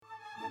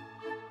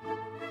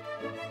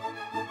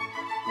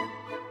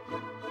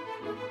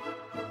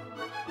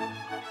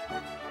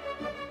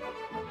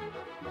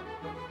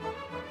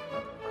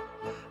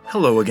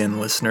Hello again,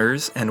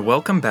 listeners, and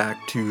welcome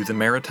back to the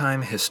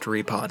Maritime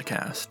History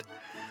Podcast.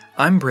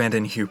 I'm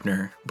Brandon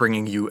Hubner,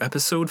 bringing you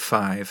Episode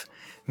 5,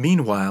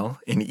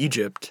 Meanwhile in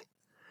Egypt.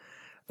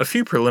 A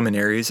few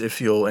preliminaries, if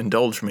you'll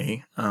indulge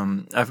me.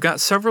 I've got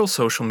several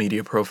social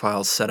media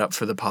profiles set up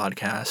for the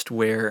podcast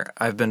where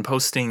I've been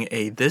posting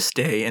a This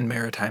Day in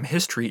Maritime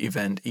History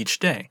event each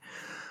day,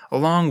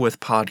 along with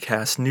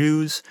podcast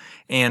news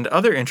and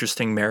other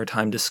interesting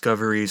maritime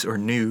discoveries or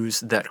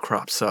news that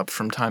crops up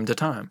from time to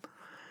time.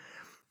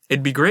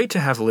 It'd be great to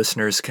have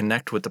listeners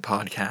connect with the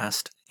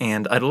podcast,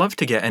 and I'd love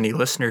to get any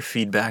listener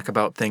feedback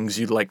about things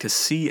you'd like to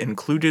see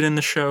included in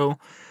the show,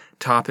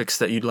 topics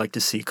that you'd like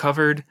to see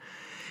covered,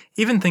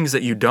 even things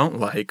that you don't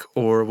like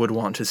or would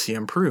want to see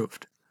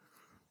improved.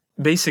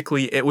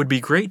 Basically, it would be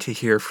great to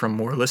hear from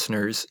more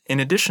listeners, in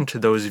addition to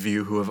those of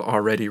you who have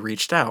already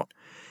reached out,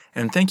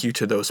 and thank you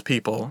to those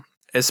people,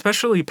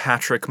 especially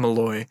Patrick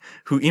Malloy,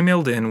 who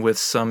emailed in with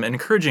some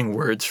encouraging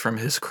words from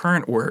his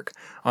current work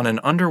on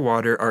an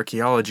underwater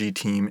archaeology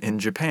team in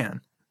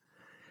Japan.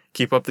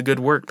 Keep up the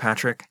good work,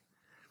 Patrick.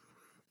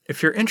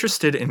 If you're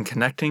interested in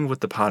connecting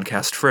with the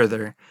podcast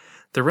further,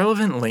 the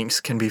relevant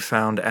links can be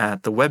found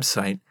at the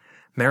website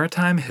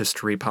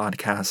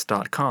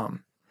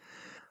maritimehistorypodcast.com.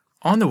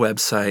 On the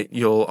website,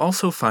 you'll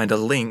also find a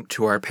link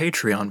to our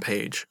Patreon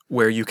page,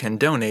 where you can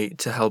donate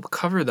to help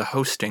cover the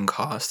hosting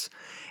costs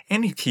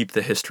and keep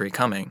the history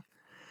coming.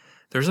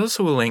 There's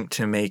also a link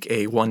to make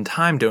a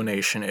one-time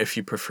donation if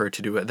you prefer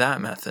to do it that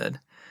method,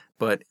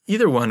 but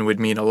either one would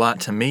mean a lot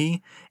to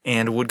me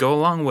and would go a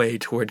long way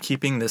toward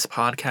keeping this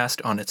podcast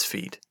on its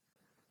feet.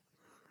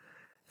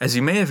 As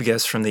you may have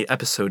guessed from the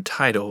episode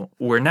title,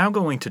 we're now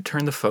going to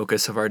turn the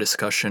focus of our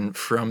discussion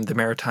from the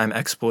maritime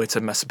exploits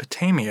of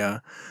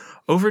Mesopotamia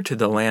over to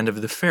the land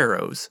of the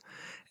pharaohs,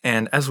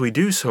 and as we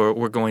do so,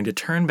 we're going to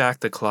turn back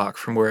the clock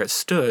from where it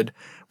stood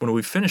when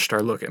we finished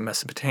our look at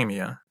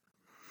Mesopotamia.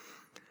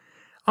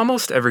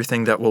 Almost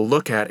everything that we'll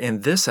look at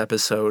in this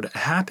episode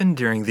happened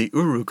during the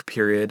Uruk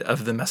period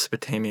of the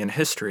Mesopotamian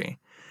history,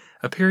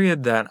 a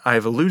period that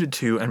I've alluded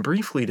to and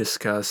briefly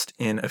discussed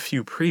in a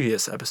few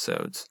previous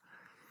episodes.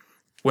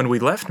 When we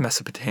left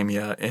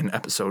Mesopotamia in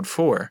episode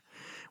 4,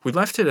 we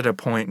left it at a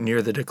point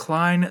near the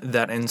decline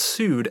that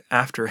ensued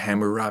after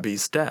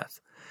Hammurabi's death.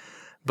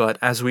 But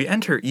as we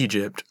enter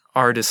Egypt,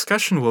 our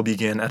discussion will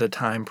begin at a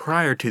time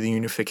prior to the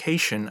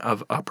unification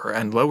of Upper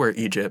and Lower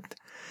Egypt,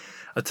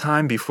 a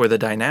time before the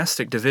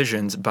dynastic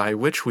divisions by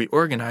which we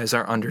organize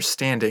our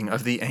understanding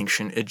of the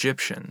ancient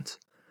Egyptians.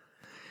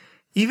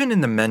 Even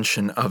in the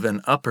mention of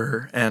an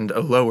Upper and a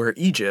Lower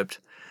Egypt,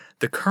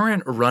 the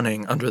current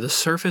running under the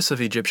surface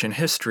of Egyptian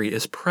history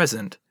is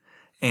present,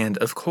 and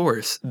of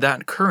course,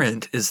 that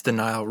current is the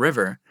Nile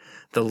River,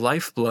 the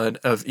lifeblood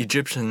of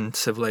Egyptian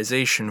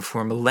civilization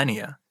for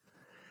millennia.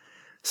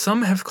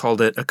 Some have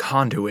called it a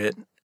conduit,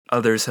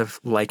 others have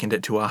likened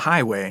it to a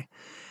highway,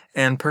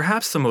 and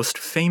perhaps the most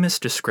famous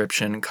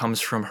description comes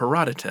from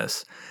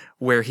Herodotus,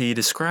 where he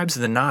describes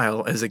the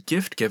Nile as a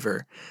gift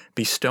giver,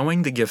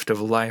 bestowing the gift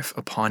of life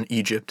upon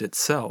Egypt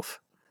itself.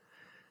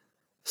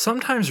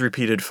 Sometimes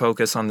repeated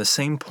focus on the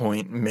same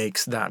point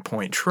makes that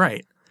point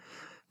trite,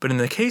 but in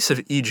the case of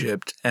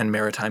Egypt and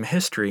maritime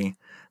history,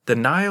 the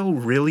Nile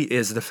really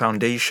is the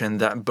foundation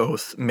that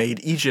both made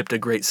Egypt a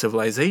great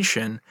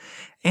civilization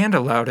and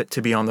allowed it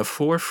to be on the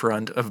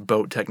forefront of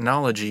boat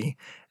technology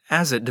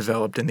as it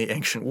developed in the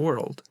ancient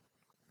world.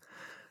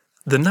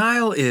 The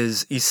Nile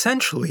is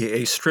essentially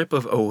a strip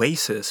of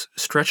oasis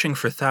stretching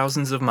for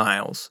thousands of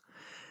miles.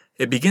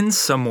 It begins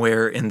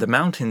somewhere in the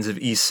mountains of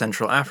East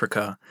Central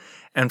Africa,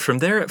 and from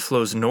there it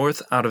flows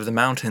north out of the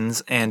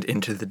mountains and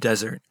into the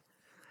desert.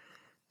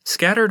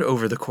 Scattered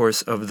over the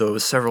course of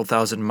those several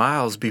thousand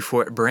miles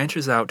before it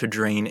branches out to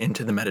drain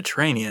into the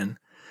Mediterranean,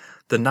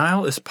 the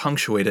Nile is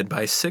punctuated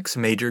by 6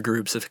 major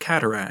groups of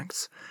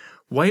cataracts,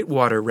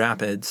 whitewater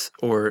rapids,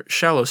 or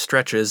shallow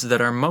stretches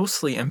that are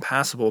mostly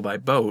impassable by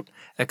boat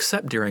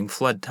except during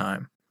flood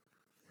time.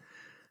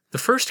 The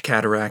first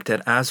cataract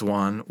at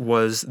Aswan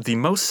was the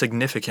most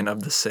significant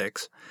of the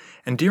 6,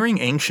 and during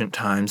ancient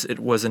times it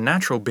was a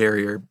natural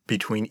barrier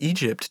between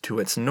Egypt to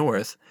its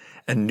north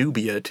and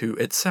Nubia to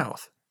its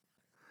south.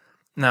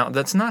 Now,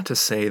 that's not to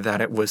say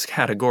that it was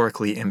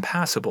categorically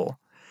impassable,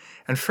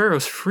 and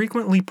pharaohs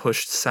frequently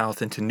pushed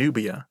south into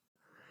Nubia.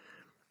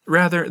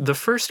 Rather, the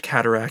first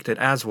cataract at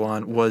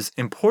Aswan was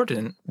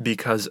important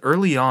because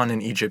early on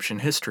in Egyptian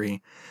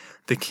history,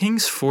 the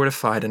kings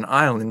fortified an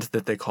island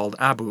that they called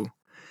Abu,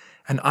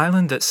 an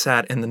island that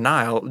sat in the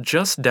Nile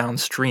just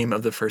downstream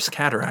of the first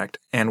cataract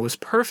and was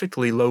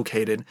perfectly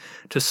located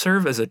to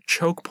serve as a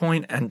choke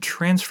point and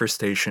transfer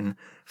station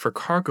for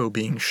cargo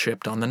being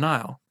shipped on the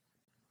Nile.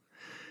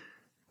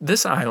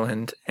 This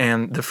island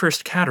and the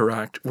first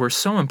cataract were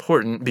so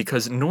important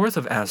because north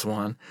of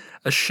Aswan,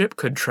 a ship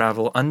could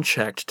travel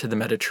unchecked to the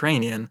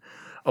Mediterranean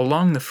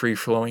along the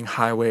free-flowing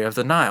highway of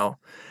the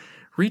Nile,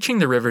 reaching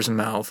the river's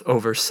mouth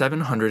over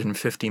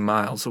 750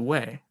 miles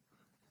away.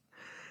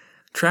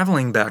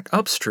 Traveling back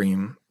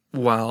upstream,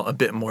 while a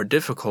bit more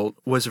difficult,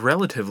 was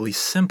relatively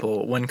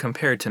simple when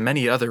compared to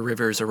many other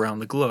rivers around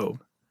the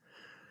globe.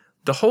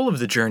 The whole of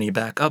the journey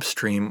back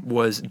upstream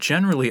was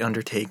generally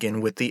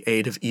undertaken with the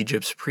aid of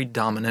Egypt's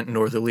predominant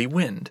northerly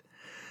wind,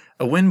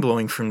 a wind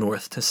blowing from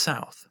north to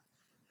south.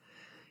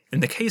 In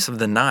the case of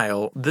the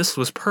Nile, this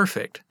was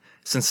perfect,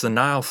 since the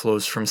Nile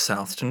flows from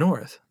south to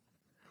north.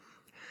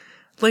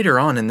 Later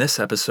on in this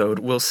episode,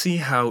 we'll see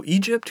how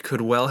Egypt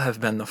could well have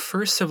been the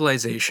first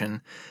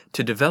civilization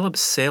to develop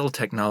sail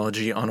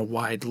technology on a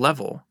wide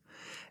level,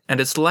 and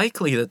it's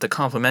likely that the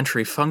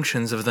complementary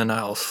functions of the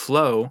Nile's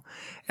flow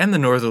and the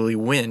northerly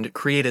wind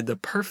created the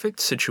perfect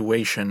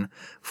situation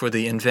for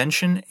the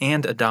invention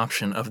and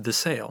adoption of the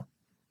sail.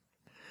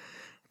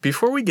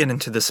 Before we get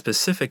into the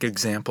specific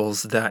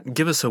examples that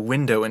give us a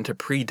window into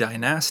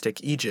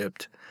pre-dynastic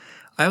Egypt,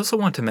 I also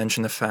want to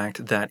mention the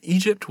fact that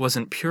Egypt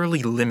wasn't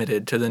purely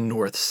limited to the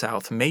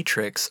north-south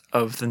matrix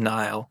of the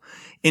Nile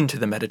into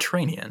the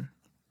Mediterranean.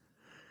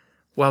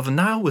 While the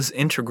Nile was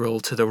integral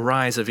to the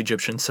rise of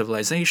Egyptian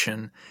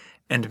civilization,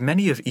 and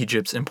many of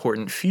Egypt's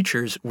important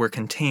features were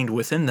contained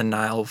within the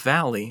Nile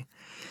Valley,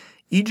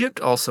 Egypt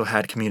also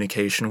had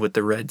communication with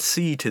the Red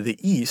Sea to the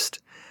east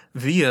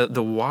via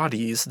the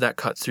wadis that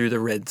cut through the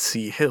Red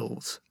Sea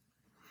hills.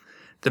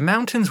 The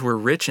mountains were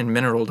rich in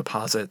mineral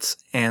deposits,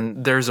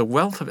 and there's a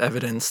wealth of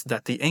evidence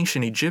that the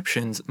ancient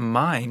Egyptians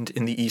mined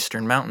in the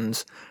eastern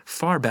mountains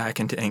far back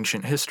into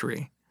ancient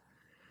history.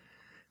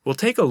 We'll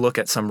take a look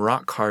at some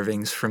rock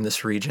carvings from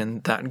this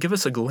region that give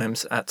us a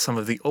glimpse at some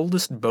of the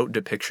oldest boat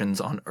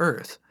depictions on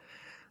Earth.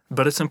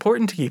 But it's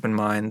important to keep in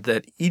mind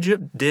that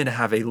Egypt did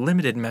have a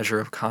limited measure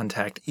of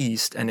contact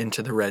east and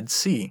into the Red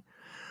Sea,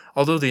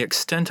 although the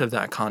extent of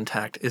that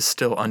contact is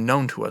still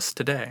unknown to us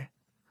today.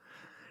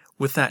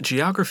 With that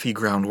geography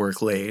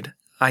groundwork laid,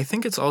 I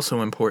think it's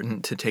also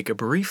important to take a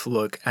brief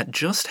look at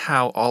just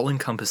how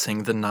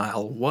all-encompassing the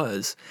Nile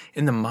was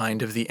in the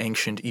mind of the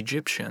ancient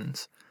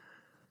Egyptians.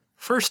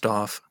 First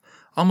off,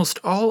 almost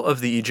all of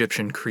the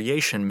Egyptian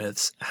creation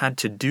myths had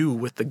to do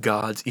with the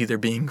gods either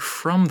being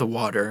from the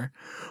water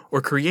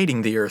or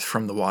creating the earth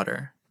from the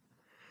water.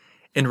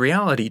 In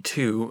reality,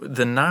 too,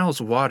 the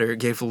Nile's water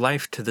gave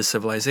life to the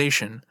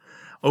civilization,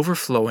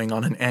 overflowing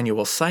on an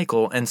annual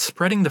cycle and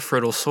spreading the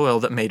fertile soil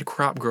that made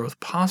crop growth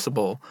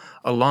possible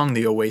along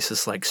the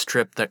oasis-like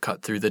strip that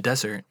cut through the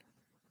desert.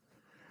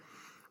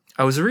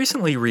 I was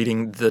recently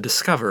reading The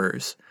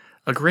Discoverers,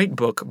 a great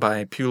book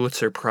by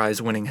Pulitzer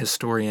Prize-winning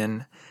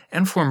historian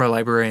and former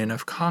Librarian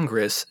of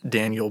Congress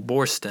Daniel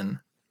Boorstin.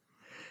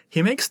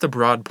 He makes the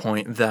broad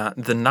point that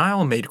the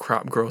Nile made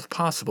crop growth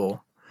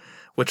possible,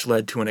 which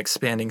led to an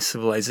expanding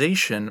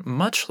civilization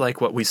much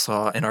like what we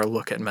saw in our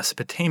look at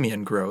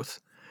Mesopotamian growth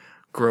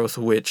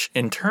which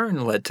in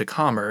turn led to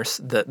commerce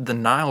that the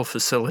Nile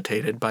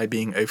facilitated by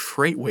being a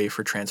freightway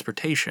for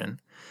transportation,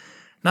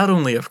 not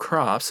only of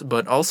crops,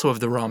 but also of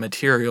the raw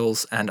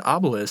materials and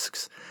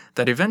obelisks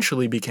that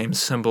eventually became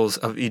symbols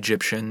of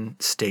Egyptian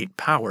state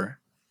power.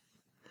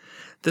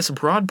 This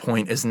broad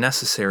point is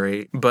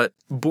necessary, but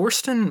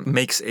Boorstin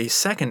makes a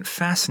second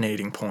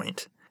fascinating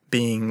point,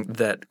 being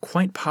that,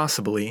 quite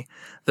possibly,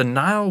 the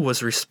Nile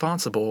was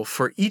responsible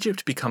for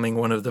Egypt becoming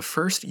one of the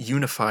first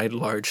unified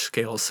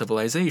large-scale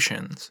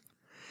civilizations.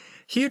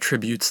 He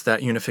attributes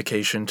that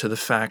unification to the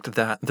fact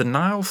that the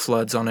Nile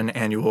floods on an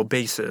annual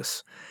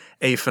basis,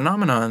 a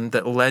phenomenon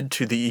that led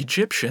to the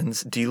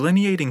Egyptians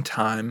delineating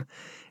time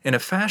in a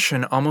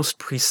fashion almost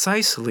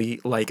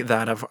precisely like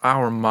that of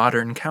our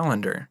modern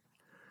calendar.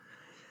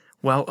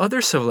 While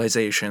other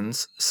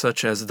civilizations,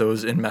 such as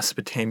those in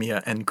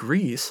Mesopotamia and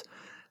Greece,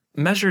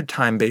 measured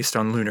time based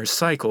on lunar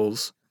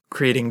cycles,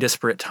 creating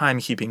disparate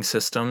timekeeping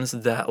systems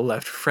that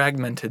left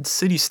fragmented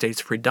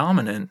city-states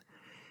predominant,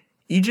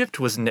 Egypt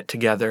was knit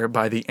together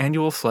by the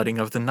annual flooding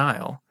of the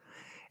Nile,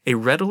 a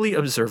readily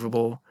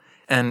observable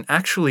and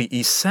actually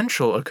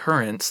essential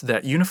occurrence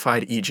that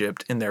unified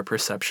Egypt in their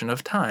perception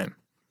of time.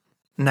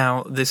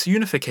 Now, this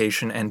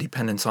unification and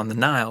dependence on the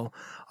Nile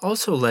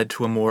also led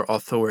to a more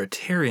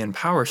authoritarian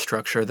power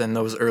structure than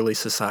those early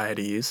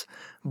societies,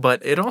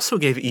 but it also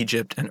gave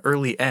Egypt an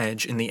early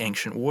edge in the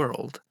ancient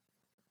world.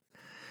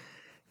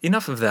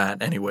 Enough of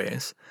that,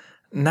 anyways.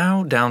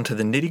 Now down to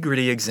the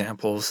nitty-gritty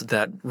examples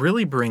that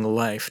really bring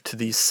life to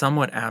these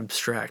somewhat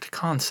abstract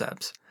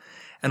concepts,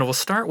 and we'll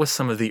start with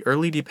some of the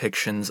early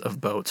depictions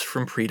of boats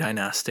from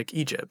pre-dynastic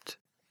Egypt.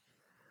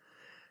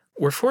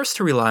 We're forced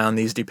to rely on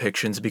these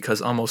depictions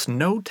because almost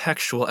no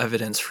textual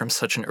evidence from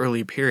such an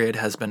early period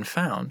has been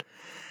found,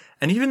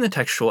 and even the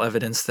textual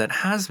evidence that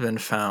has been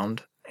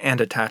found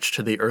and attached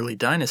to the early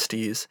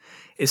dynasties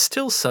is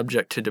still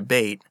subject to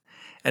debate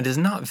and is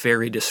not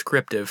very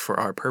descriptive for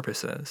our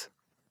purposes.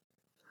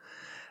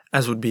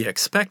 As would be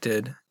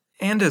expected,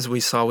 and as we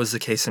saw was the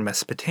case in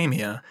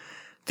Mesopotamia,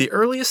 the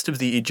earliest of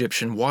the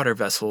Egyptian water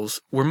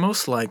vessels were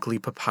most likely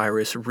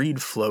papyrus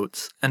reed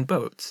floats and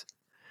boats.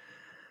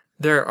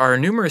 There are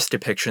numerous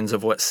depictions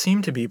of what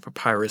seem to be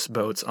papyrus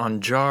boats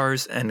on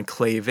jars and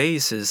clay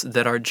vases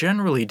that are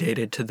generally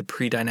dated to the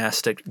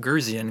pre-dynastic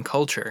Gurzean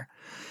culture,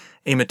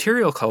 a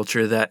material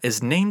culture that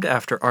is named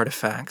after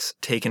artifacts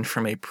taken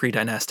from a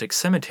pre-dynastic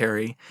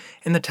cemetery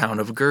in the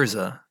town of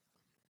Gerza.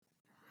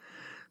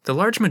 The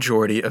large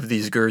majority of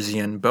these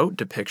Gurzian boat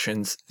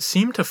depictions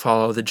seem to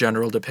follow the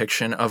general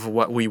depiction of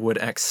what we would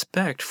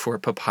expect for a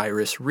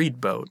papyrus reed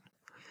boat.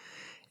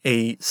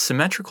 A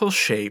symmetrical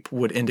shape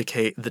would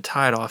indicate the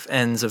tied-off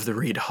ends of the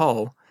reed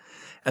hull,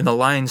 and the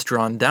lines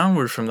drawn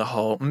downward from the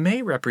hull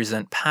may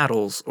represent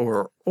paddles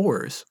or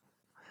oars.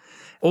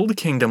 Old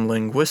Kingdom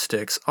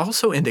linguistics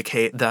also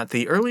indicate that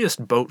the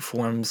earliest boat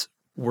forms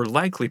were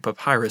likely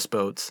papyrus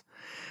boats,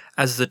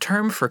 as the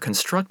term for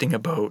constructing a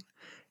boat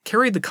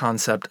carried the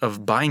concept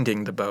of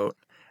binding the boat,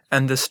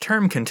 and this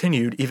term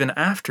continued even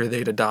after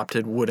they'd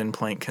adopted wooden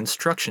plank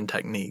construction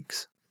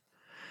techniques.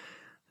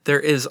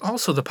 There is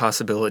also the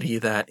possibility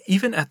that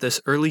even at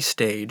this early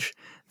stage,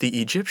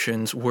 the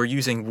Egyptians were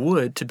using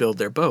wood to build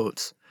their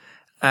boats,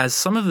 as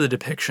some of the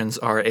depictions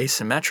are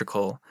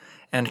asymmetrical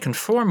and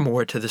conform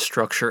more to the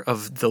structure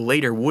of the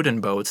later wooden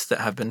boats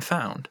that have been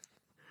found.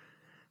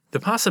 The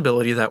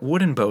possibility that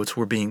wooden boats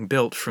were being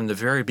built from the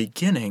very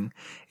beginning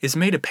is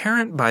made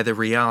apparent by the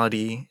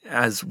reality,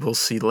 as we'll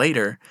see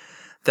later,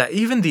 that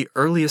even the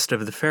earliest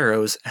of the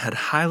pharaohs had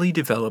highly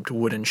developed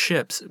wooden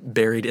ships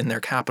buried in their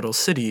capital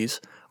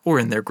cities or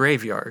in their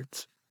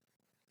graveyards.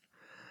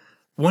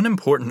 One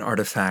important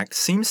artifact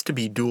seems to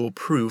be dual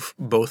proof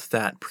both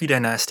that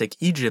pre-dynastic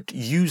Egypt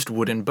used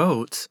wooden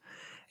boats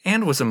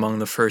and was among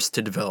the first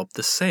to develop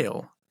the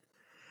sail.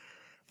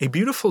 A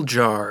beautiful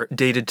jar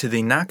dated to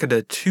the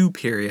Naqada II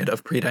period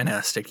of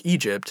pre-dynastic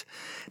Egypt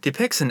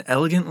depicts an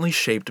elegantly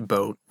shaped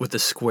boat with a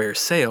square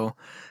sail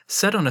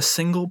set on a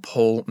single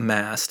pole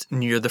mast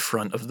near the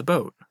front of the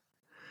boat.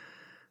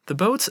 The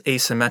boat's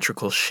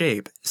asymmetrical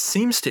shape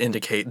seems to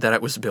indicate that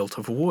it was built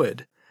of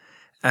wood,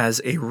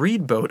 as a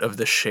reed boat of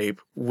this shape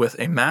with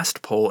a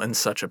mast pole in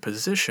such a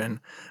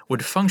position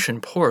would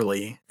function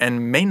poorly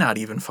and may not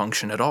even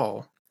function at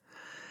all.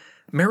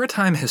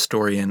 Maritime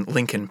historian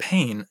Lincoln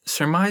Payne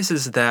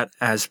surmises that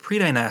as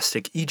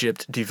pre-dynastic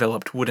Egypt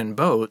developed wooden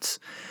boats,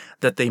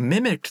 that they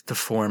mimicked the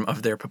form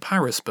of their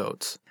papyrus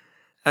boats,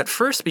 at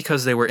first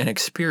because they were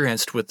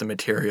inexperienced with the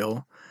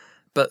material,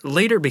 but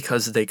later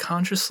because they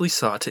consciously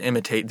sought to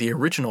imitate the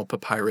original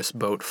papyrus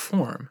boat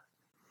form.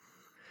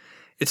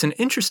 It's an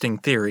interesting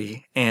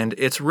theory, and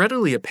it's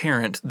readily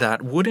apparent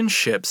that wooden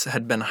ships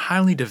had been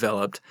highly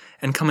developed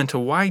and come into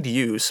wide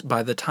use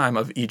by the time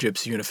of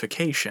Egypt's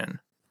unification.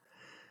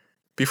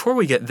 Before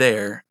we get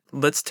there,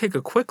 let's take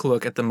a quick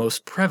look at the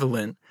most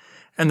prevalent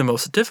and the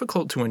most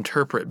difficult to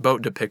interpret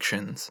boat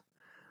depictions,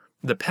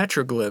 the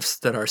petroglyphs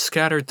that are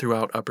scattered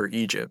throughout Upper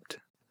Egypt.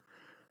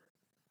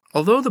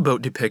 Although the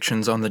boat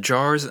depictions on the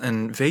jars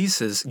and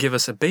vases give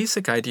us a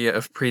basic idea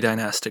of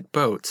pre-dynastic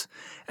boats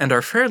and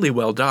are fairly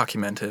well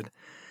documented,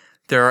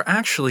 there are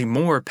actually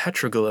more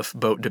petroglyph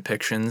boat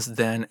depictions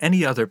than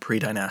any other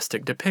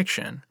pre-dynastic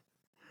depiction.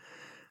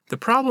 The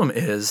problem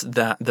is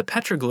that the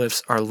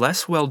petroglyphs are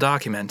less well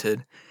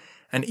documented,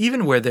 and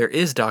even where there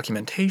is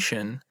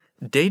documentation,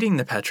 dating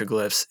the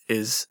petroglyphs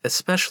is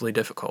especially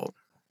difficult.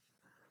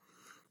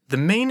 The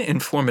main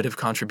informative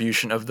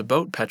contribution of the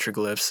boat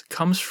petroglyphs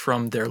comes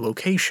from their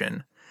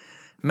location,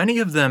 many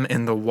of them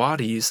in the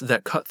wadis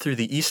that cut through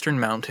the eastern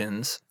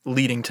mountains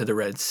leading to the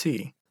Red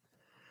Sea.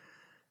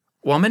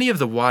 While many of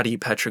the wadi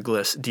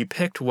petroglyphs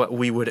depict what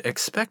we would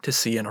expect to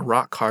see in a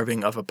rock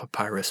carving of a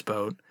papyrus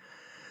boat,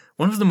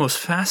 one of the most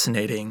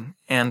fascinating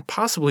and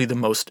possibly the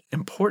most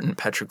important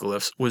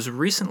petroglyphs was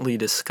recently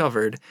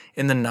discovered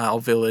in the Nile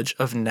village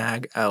of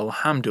Nag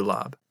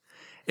el-Hamdulab,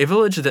 a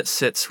village that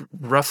sits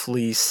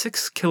roughly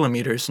 6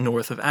 kilometers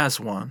north of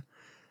Aswan.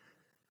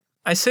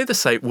 I say the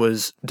site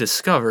was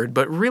discovered,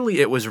 but really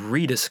it was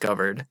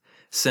rediscovered,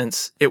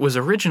 since it was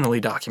originally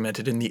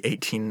documented in the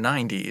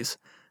 1890s,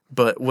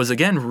 but was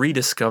again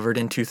rediscovered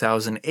in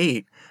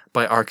 2008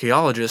 by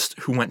archaeologists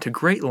who went to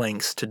great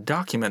lengths to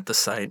document the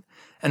site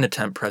and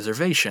attempt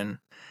preservation,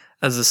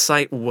 as the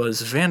site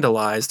was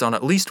vandalized on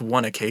at least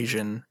one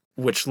occasion,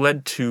 which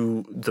led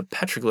to the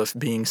petroglyph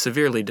being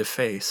severely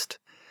defaced.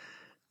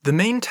 The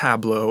main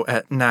tableau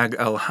at Nag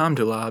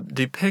el-Hamdulab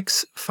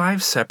depicts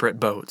 5 separate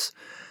boats.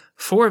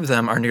 4 of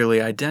them are nearly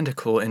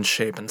identical in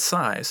shape and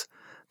size,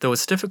 though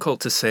it's difficult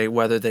to say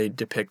whether they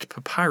depict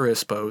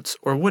papyrus boats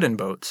or wooden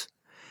boats,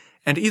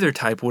 and either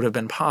type would have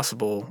been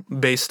possible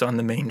based on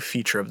the main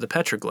feature of the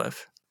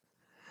petroglyph.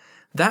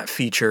 That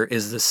feature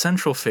is the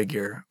central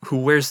figure who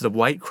wears the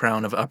white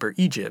crown of Upper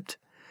Egypt,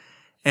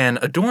 an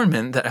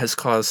adornment that has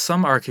caused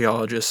some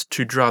archaeologists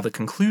to draw the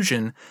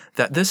conclusion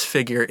that this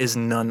figure is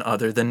none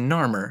other than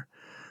Narmer,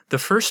 the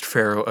first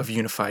pharaoh of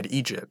unified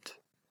Egypt.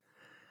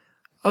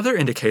 Other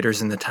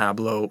indicators in the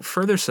tableau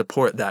further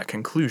support that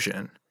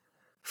conclusion.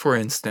 For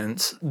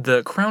instance,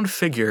 the crowned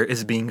figure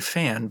is being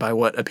fanned by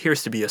what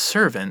appears to be a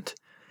servant,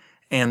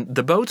 and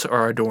the boats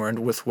are adorned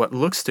with what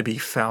looks to be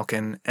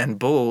falcon and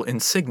bull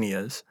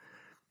insignias.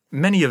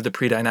 Many of the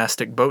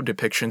pre-dynastic boat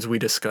depictions we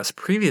discussed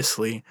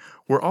previously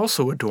were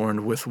also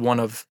adorned with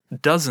one of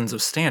dozens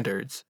of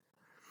standards.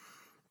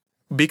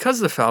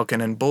 Because the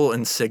falcon and bull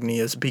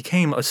insignias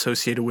became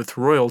associated with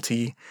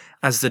royalty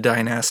as the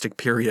dynastic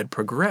period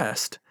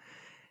progressed,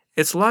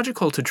 it's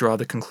logical to draw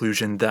the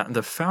conclusion that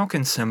the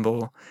falcon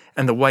symbol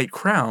and the white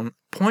crown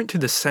point to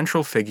the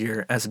central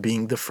figure as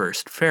being the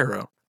first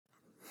pharaoh.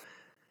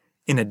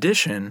 In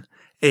addition,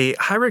 a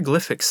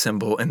hieroglyphic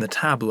symbol in the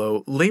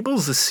tableau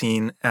labels the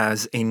scene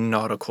as a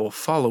nautical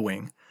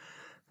following,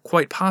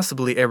 quite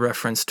possibly a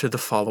reference to the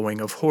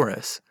following of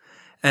Horus,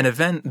 an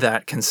event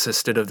that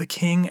consisted of the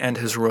king and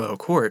his royal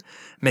court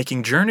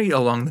making journey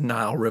along the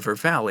Nile River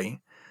Valley,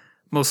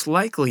 most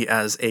likely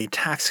as a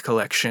tax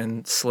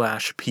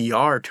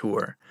collection/PR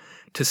tour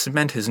to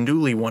cement his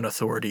newly won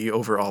authority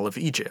over all of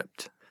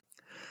Egypt.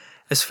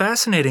 As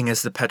fascinating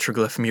as the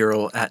petroglyph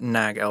mural at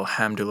Nag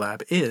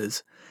el-Hamdulab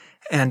is,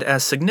 and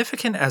as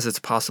significant as its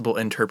possible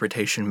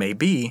interpretation may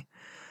be,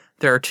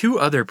 there are two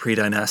other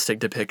pre-dynastic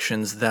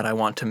depictions that I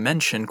want to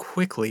mention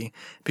quickly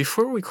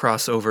before we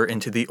cross over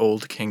into the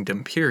Old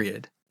Kingdom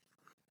period.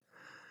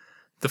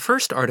 The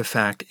first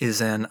artifact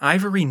is an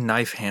ivory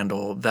knife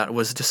handle that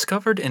was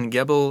discovered in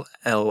Gebel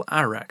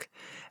el-Arak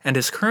and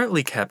is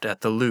currently kept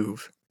at the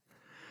Louvre.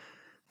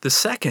 The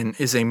second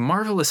is a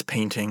marvelous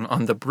painting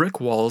on the brick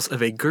walls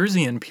of a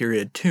Gurzian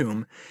period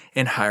tomb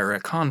in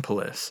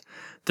Hierakonpolis,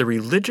 the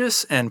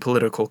religious and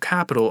political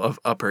capital of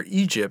Upper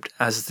Egypt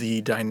as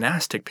the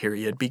dynastic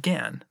period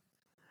began.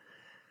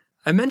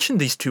 I mention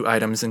these two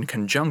items in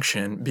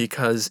conjunction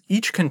because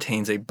each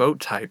contains a boat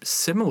type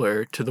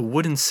similar to the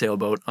wooden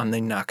sailboat on the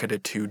Nakhta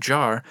II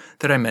jar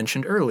that I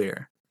mentioned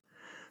earlier,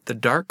 the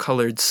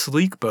dark-colored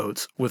sleek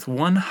boats with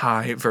one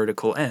high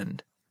vertical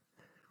end.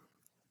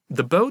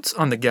 The boats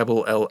on the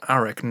Gebel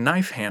el-Arak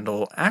knife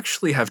handle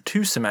actually have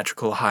two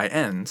symmetrical high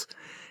ends,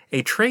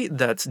 a trait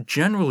that's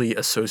generally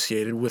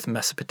associated with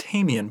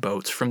Mesopotamian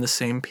boats from the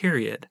same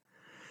period.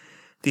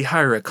 The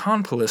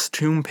Hierakonpolis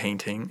tomb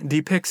painting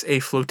depicts a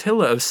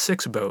flotilla of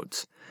 6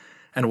 boats,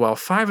 and while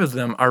 5 of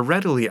them are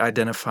readily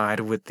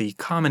identified with the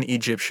common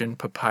Egyptian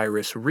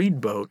papyrus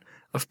reed boat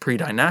of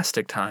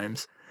pre-dynastic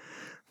times,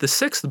 the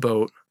 6th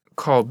boat,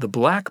 called the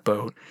Black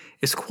Boat,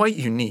 is quite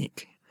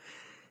unique.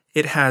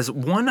 It has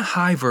one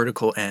high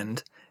vertical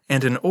end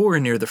and an oar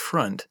near the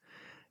front,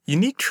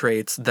 unique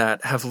traits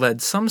that have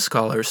led some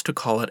scholars to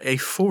call it a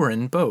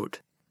foreign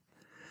boat.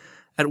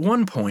 At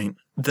one point,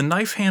 the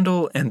knife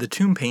handle and the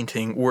tomb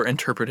painting were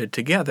interpreted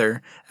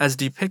together as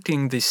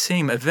depicting the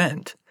same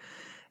event,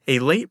 a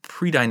late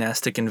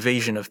pre-dynastic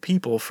invasion of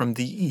people from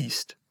the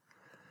east.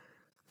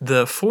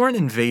 The foreign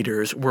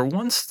invaders were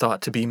once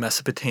thought to be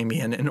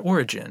Mesopotamian in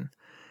origin,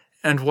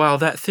 and while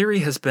that theory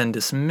has been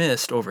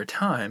dismissed over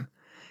time,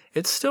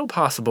 it's still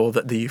possible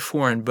that the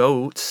foreign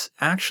boats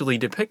actually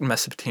depict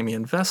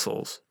Mesopotamian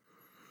vessels.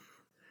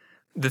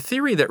 The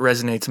theory that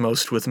resonates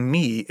most with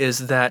me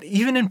is that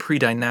even in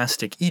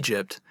pre-dynastic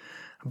Egypt,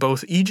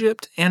 both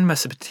Egypt and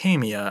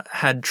Mesopotamia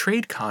had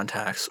trade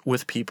contacts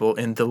with people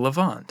in the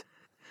Levant.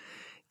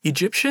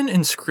 Egyptian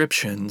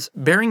inscriptions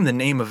bearing the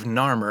name of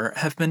Narmer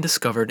have been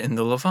discovered in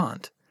the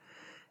Levant,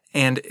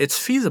 and it's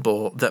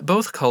feasible that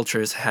both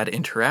cultures had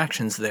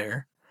interactions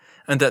there,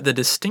 and that the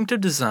distinctive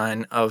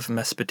design of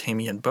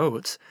Mesopotamian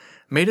boats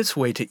made its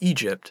way to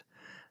Egypt,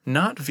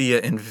 not via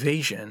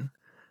invasion,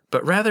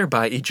 but rather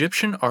by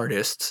Egyptian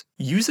artists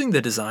using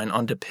the design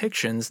on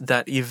depictions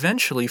that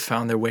eventually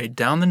found their way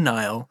down the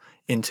Nile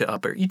into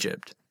Upper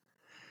Egypt.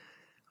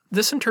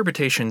 This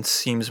interpretation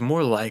seems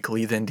more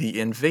likely than the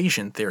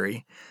invasion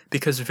theory,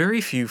 because very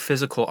few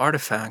physical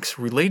artifacts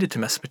related to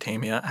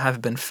Mesopotamia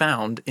have been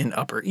found in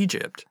Upper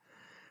Egypt,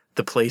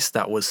 the place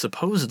that was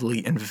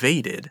supposedly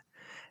invaded,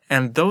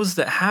 and those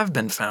that have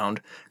been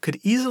found could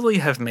easily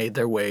have made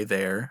their way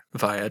there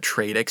via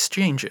trade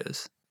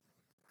exchanges.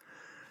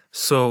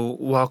 So,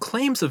 while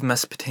claims of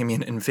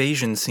Mesopotamian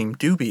invasion seem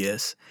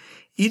dubious,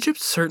 Egypt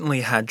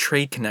certainly had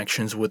trade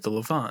connections with the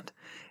Levant,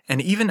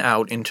 and even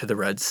out into the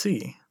Red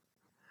Sea.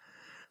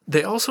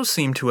 They also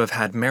seem to have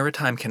had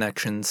maritime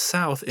connections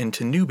south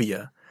into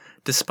Nubia,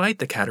 despite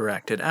the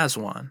cataract at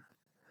Aswan.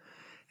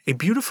 A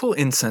beautiful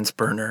incense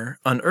burner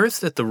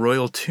unearthed at the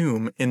royal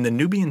tomb in the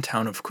Nubian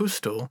town of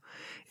Qustul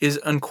is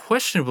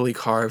unquestionably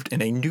carved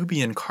in a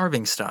Nubian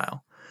carving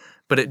style,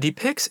 but it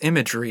depicts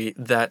imagery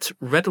that's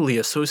readily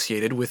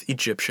associated with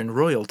Egyptian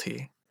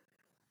royalty.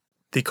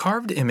 The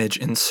carved image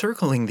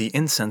encircling the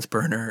incense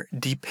burner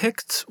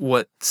depicts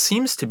what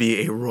seems to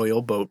be a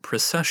royal boat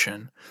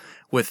procession,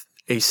 with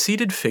a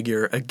seated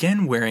figure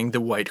again wearing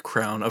the white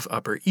crown of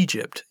Upper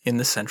Egypt in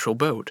the central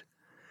boat.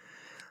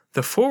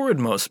 The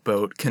forwardmost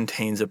boat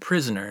contains a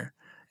prisoner,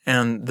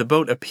 and the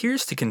boat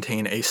appears to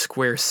contain a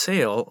square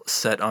sail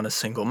set on a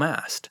single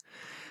mast,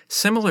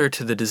 similar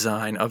to the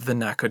design of the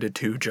Nakhta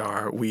II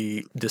jar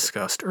we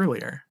discussed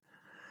earlier.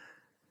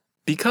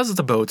 Because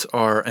the boats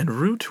are en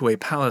route to a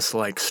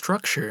palace-like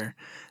structure,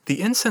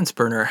 the incense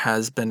burner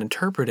has been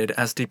interpreted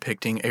as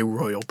depicting a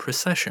royal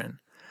procession,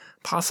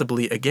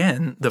 possibly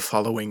again the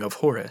following of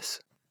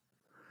Horus.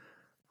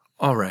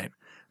 Alright,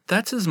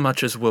 that's as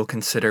much as we'll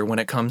consider when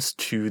it comes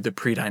to the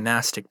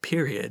pre-dynastic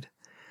period.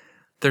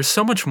 There's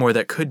so much more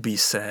that could be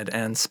said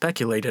and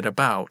speculated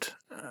about.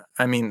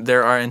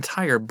 There are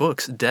entire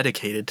books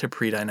dedicated to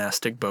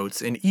pre-dynastic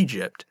boats in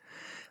Egypt,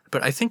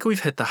 but I think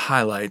we've hit the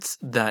highlights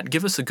that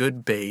give us a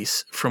good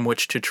base from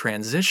which to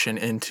transition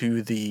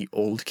into the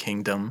Old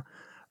Kingdom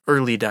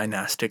early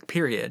dynastic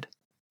period.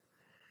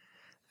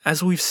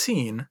 As we've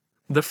seen,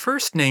 the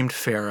first named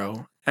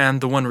pharaoh,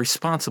 and the one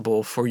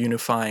responsible for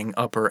unifying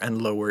Upper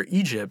and Lower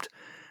Egypt,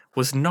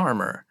 was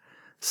Narmer,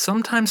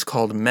 sometimes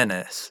called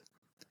Menes.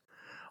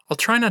 I'll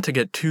try not to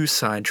get too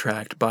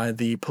sidetracked by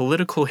the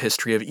political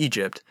history of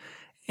Egypt,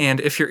 and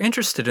if you're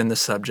interested in the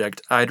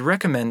subject, I'd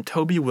recommend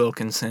Toby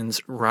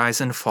Wilkinson's Rise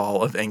and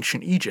Fall of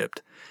Ancient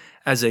Egypt,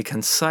 as a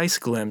concise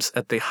glimpse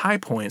at the high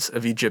points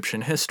of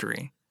Egyptian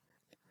history.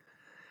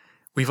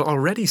 We've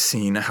already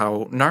seen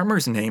how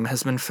Narmer's name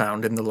has been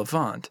found in the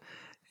Levant,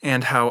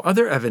 and how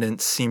other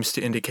evidence seems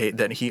to indicate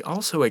that he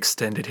also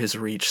extended his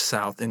reach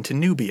south into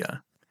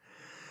Nubia.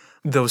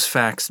 Those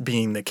facts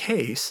being the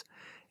case,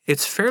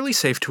 it's fairly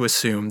safe to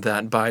assume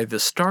that by the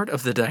start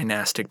of the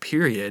dynastic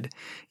period,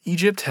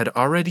 Egypt had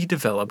already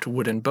developed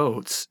wooden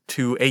boats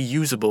to a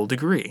usable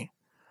degree.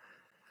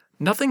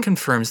 Nothing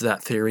confirms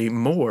that theory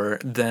more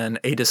than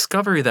a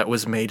discovery that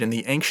was made in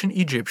the ancient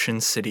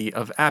Egyptian city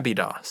of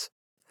Abydos.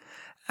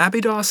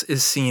 Abydos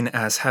is seen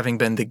as having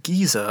been the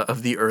Giza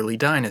of the early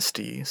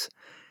dynasties.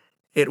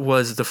 It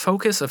was the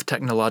focus of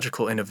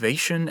technological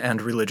innovation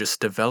and religious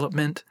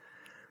development.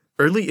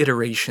 Early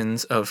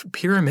iterations of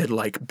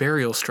pyramid-like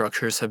burial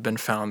structures have been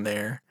found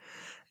there,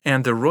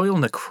 and the royal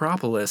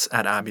necropolis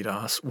at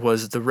Abydos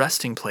was the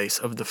resting place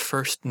of the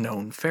first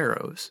known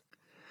pharaohs.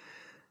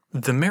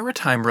 The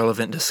maritime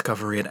relevant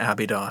discovery at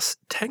Abydos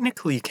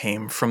technically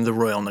came from the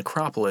royal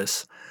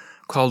necropolis,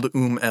 called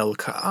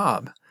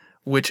el-Ka'ab,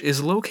 which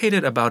is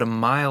located about a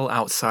mile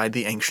outside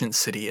the ancient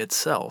city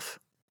itself.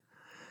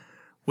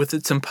 With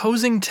its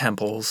imposing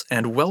temples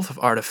and wealth of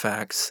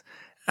artifacts,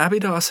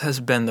 Abydos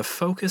has been the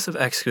focus of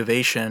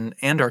excavation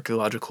and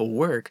archaeological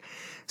work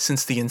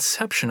since the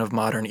inception of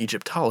modern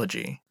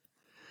Egyptology.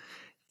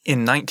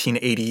 In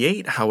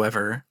 1988,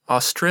 however,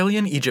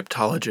 Australian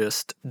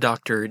Egyptologist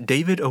Dr.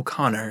 David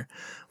O'Connor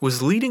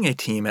was leading a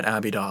team at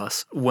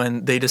Abydos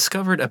when they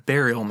discovered a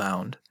burial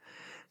mound,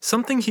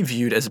 something he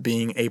viewed as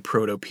being a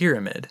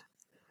proto-pyramid.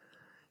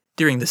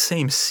 During the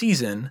same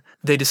season,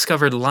 they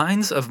discovered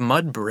lines of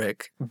mud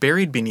brick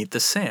buried beneath the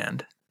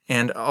sand,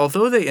 and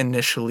although they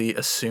initially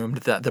assumed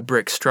that the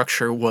brick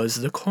structure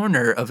was the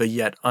corner of a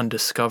yet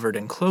undiscovered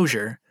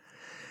enclosure,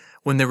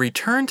 when they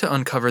returned to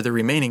uncover the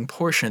remaining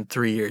portion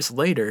 3 years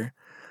later,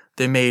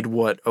 they made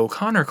what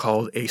O'Connor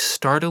called a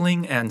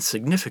startling and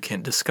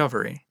significant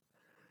discovery.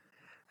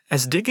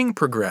 As digging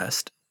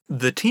progressed,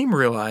 the team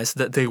realized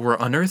that they were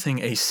unearthing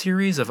a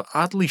series of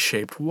oddly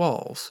shaped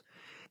walls,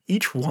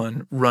 each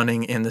one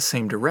running in the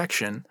same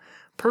direction,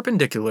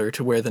 perpendicular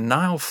to where the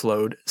Nile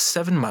flowed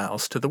 7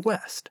 miles to the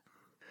west.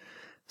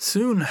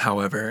 Soon,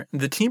 however,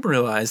 the team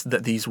realized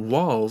that these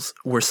walls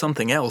were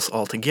something else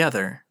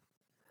altogether.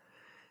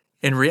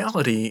 In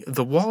reality,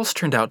 the walls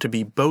turned out to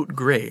be boat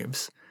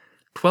graves,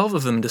 12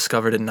 of them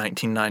discovered in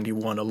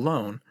 1991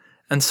 alone,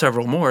 and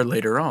several more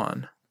later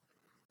on.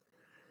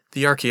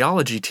 The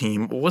archaeology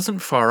team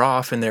wasn't far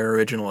off in their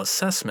original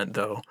assessment,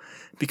 though,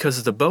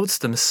 because the boats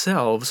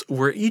themselves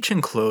were each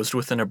enclosed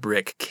within a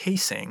brick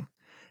casing,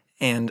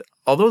 and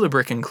although the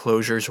brick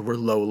enclosures were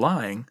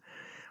low-lying,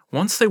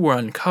 once they were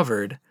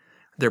uncovered,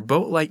 their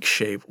boat-like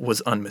shape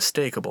was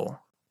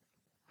unmistakable.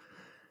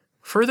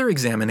 Further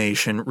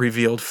examination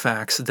revealed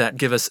facts that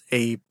give us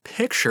a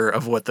picture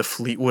of what the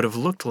fleet would have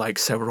looked like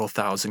several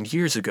thousand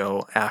years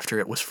ago after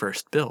it was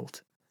first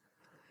built.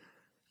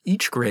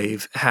 Each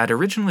grave had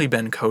originally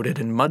been coated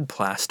in mud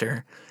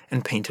plaster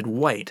and painted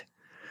white,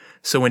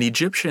 so an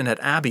Egyptian at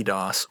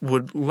Abydos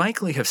would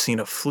likely have seen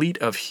a fleet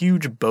of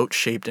huge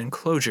boat-shaped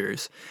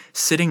enclosures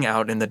sitting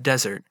out in the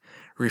desert,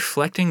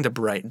 reflecting the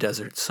bright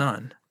desert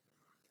sun.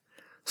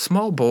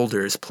 Small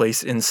boulders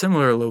placed in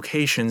similar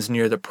locations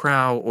near the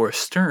prow or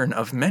stern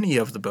of many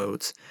of the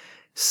boats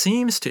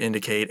seems to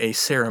indicate a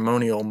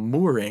ceremonial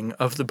mooring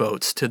of the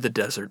boats to the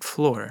desert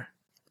floor.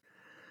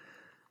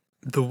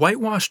 The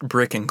whitewashed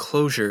brick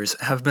enclosures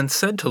have been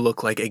said to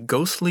look like a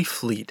ghostly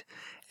fleet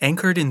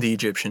anchored in the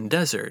Egyptian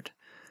desert,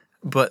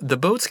 but the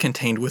boats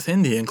contained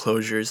within the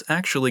enclosures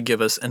actually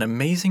give us an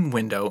amazing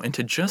window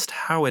into just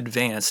how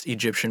advanced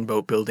Egyptian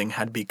boat building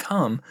had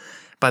become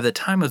by the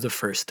time of the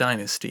First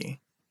Dynasty.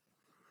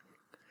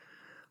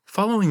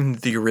 Following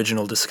the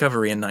original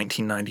discovery in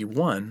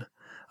 1991,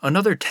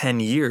 another 10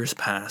 years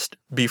passed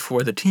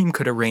before the team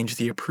could arrange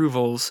the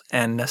approvals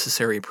and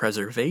necessary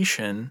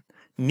preservation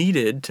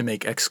needed to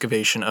make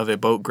excavation of a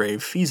boat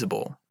grave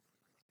feasible.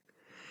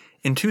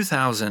 In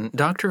 2000,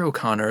 Dr.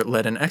 O'Connor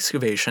led an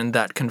excavation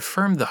that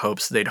confirmed the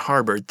hopes they'd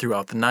harbored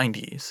throughout the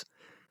 90s.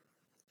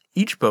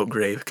 Each boat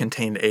grave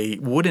contained a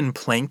wooden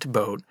planked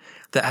boat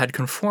that had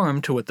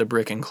conformed to what the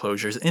brick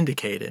enclosures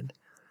indicated.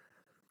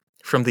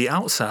 From the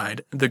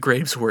outside, the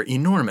graves were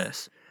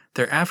enormous,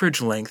 their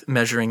average length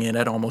measuring in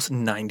at almost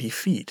 90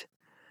 feet,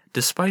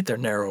 despite their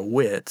narrow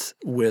widths,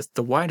 with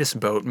the widest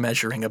boat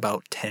measuring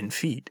about 10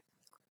 feet.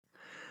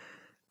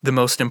 The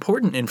most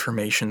important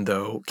information,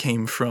 though,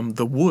 came from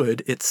the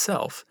wood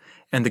itself,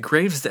 and the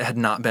graves that had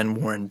not been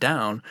worn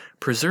down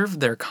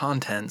preserved their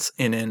contents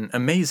in an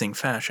amazing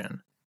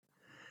fashion.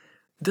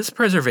 This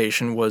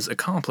preservation was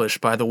accomplished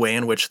by the way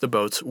in which the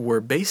boats were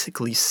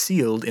basically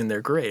sealed in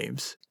their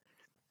graves.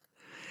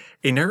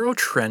 A narrow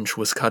trench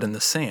was cut in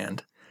the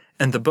sand,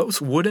 and the boat's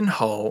wooden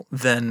hull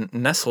then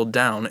nestled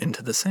down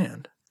into the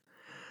sand.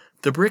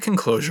 The brick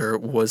enclosure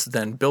was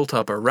then built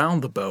up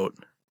around the boat,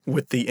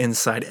 with the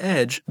inside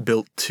edge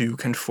built to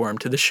conform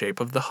to the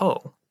shape of the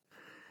hull.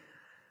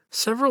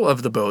 Several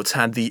of the boats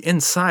had the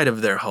inside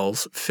of their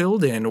hulls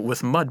filled in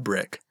with mud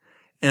brick,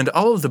 and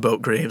all of the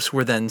boat graves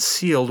were then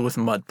sealed with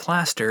mud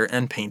plaster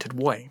and painted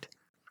white.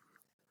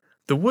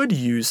 The wood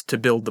used to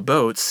build the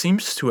boats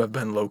seems to have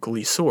been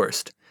locally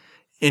sourced,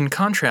 in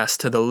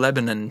contrast to the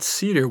Lebanon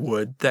cedar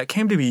wood that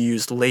came to be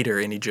used later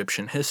in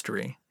Egyptian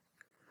history.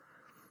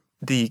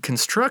 The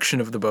construction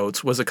of the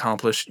boats was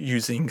accomplished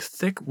using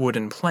thick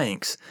wooden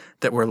planks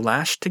that were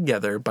lashed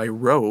together by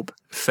rope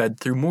fed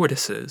through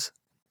mortises.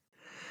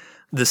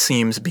 The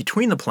seams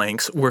between the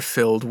planks were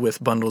filled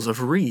with bundles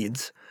of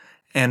reeds,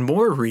 and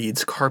more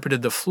reeds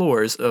carpeted the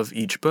floors of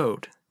each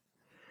boat.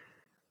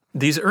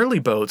 These early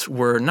boats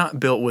were not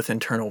built with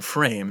internal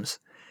frames,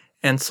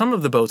 and some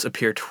of the boats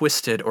appear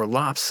twisted or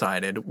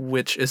lopsided,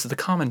 which is the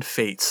common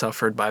fate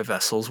suffered by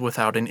vessels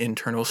without an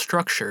internal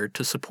structure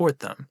to support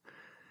them.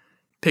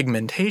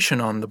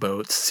 Pigmentation on the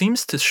boats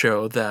seems to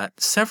show that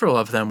several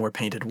of them were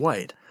painted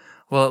white,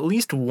 while at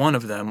least one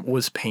of them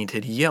was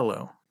painted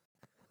yellow.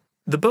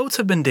 The boats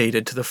have been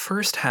dated to the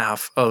first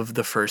half of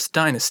the First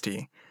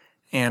Dynasty,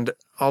 and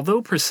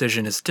although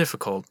precision is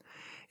difficult,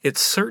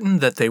 it's certain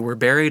that they were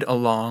buried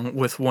along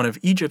with one of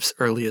Egypt's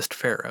earliest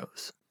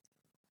pharaohs.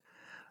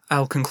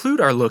 I'll conclude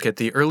our look at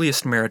the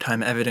earliest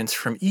maritime evidence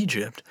from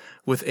Egypt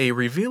with a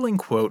revealing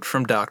quote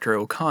from Dr.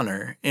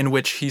 O'Connor, in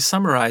which he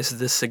summarized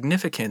the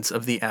significance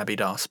of the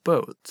Abydos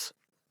boats.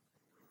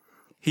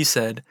 He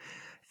said,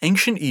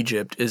 "Ancient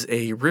Egypt is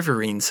a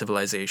riverine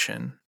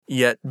civilization,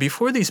 yet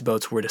before these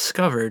boats were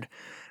discovered,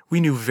 we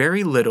knew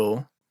very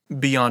little,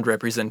 beyond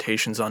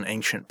representations on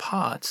ancient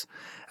pots,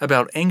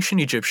 about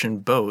ancient Egyptian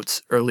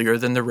boats earlier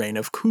than the reign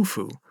of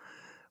Khufu,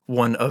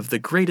 one of the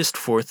greatest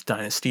Fourth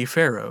Dynasty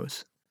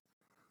pharaohs.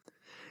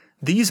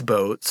 These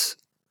boats,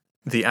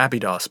 the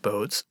Abydos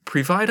boats,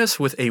 provide us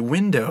with a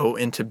window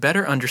into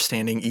better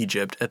understanding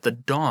Egypt at the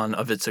dawn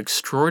of its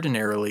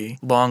extraordinarily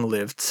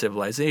long-lived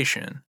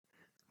civilization.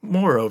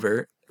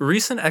 Moreover,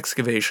 recent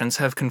excavations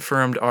have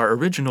confirmed our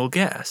original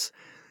guess.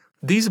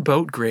 These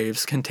boat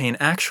graves contain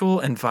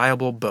actual and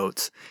viable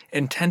boats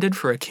intended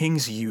for a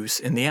king's use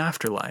in the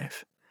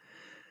afterlife.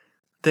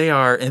 They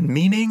are, in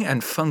meaning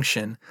and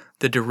function,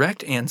 the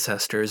direct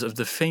ancestors of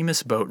the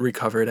famous boat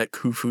recovered at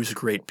Khufu's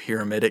Great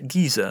Pyramid at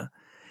Giza,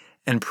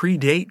 and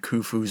predate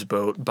Khufu's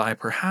boat by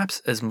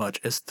perhaps as much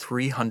as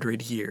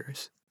 300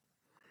 years.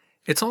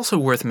 It's also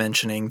worth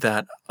mentioning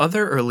that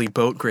other early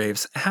boat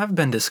graves have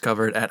been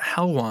discovered at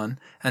Helwan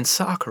and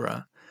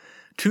Saqqara,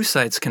 two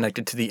sites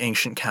connected to the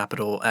ancient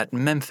capital at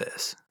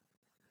Memphis.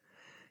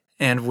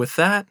 And with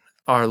that,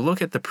 our look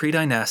at the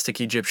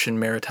pre-dynastic Egyptian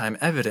maritime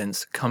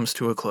evidence comes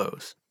to a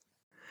close.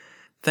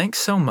 Thanks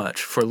so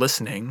much for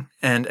listening,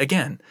 and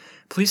again,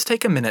 please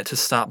take a minute to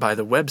stop by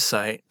the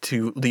website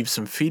to leave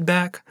some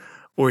feedback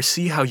or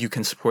see how you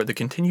can support the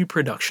continued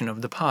production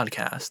of the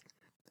podcast.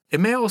 It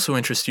may also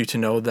interest you to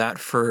know that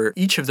for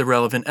each of the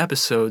relevant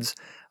episodes,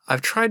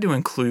 I've tried to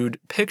include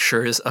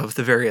pictures of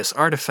the various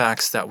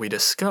artifacts that we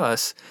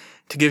discuss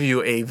to give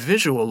you a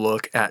visual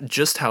look at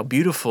just how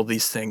beautiful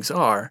these things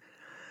are.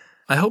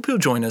 I hope you'll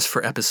join us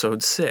for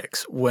episode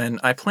 6, when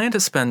I plan to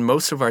spend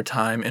most of our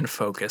time and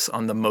focus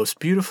on the most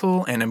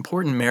beautiful and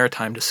important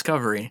maritime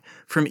discovery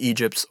from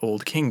Egypt's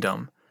Old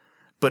Kingdom,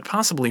 but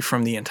possibly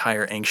from the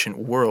entire ancient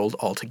world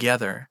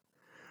altogether: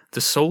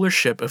 the solar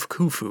ship of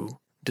Khufu,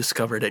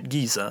 discovered at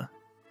Giza.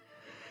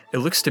 It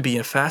looks to be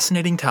a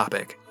fascinating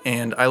topic,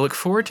 and I look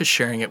forward to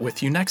sharing it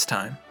with you next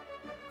time.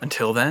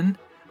 Until then,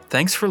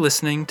 thanks for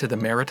listening to the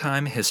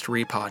Maritime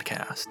History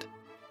Podcast.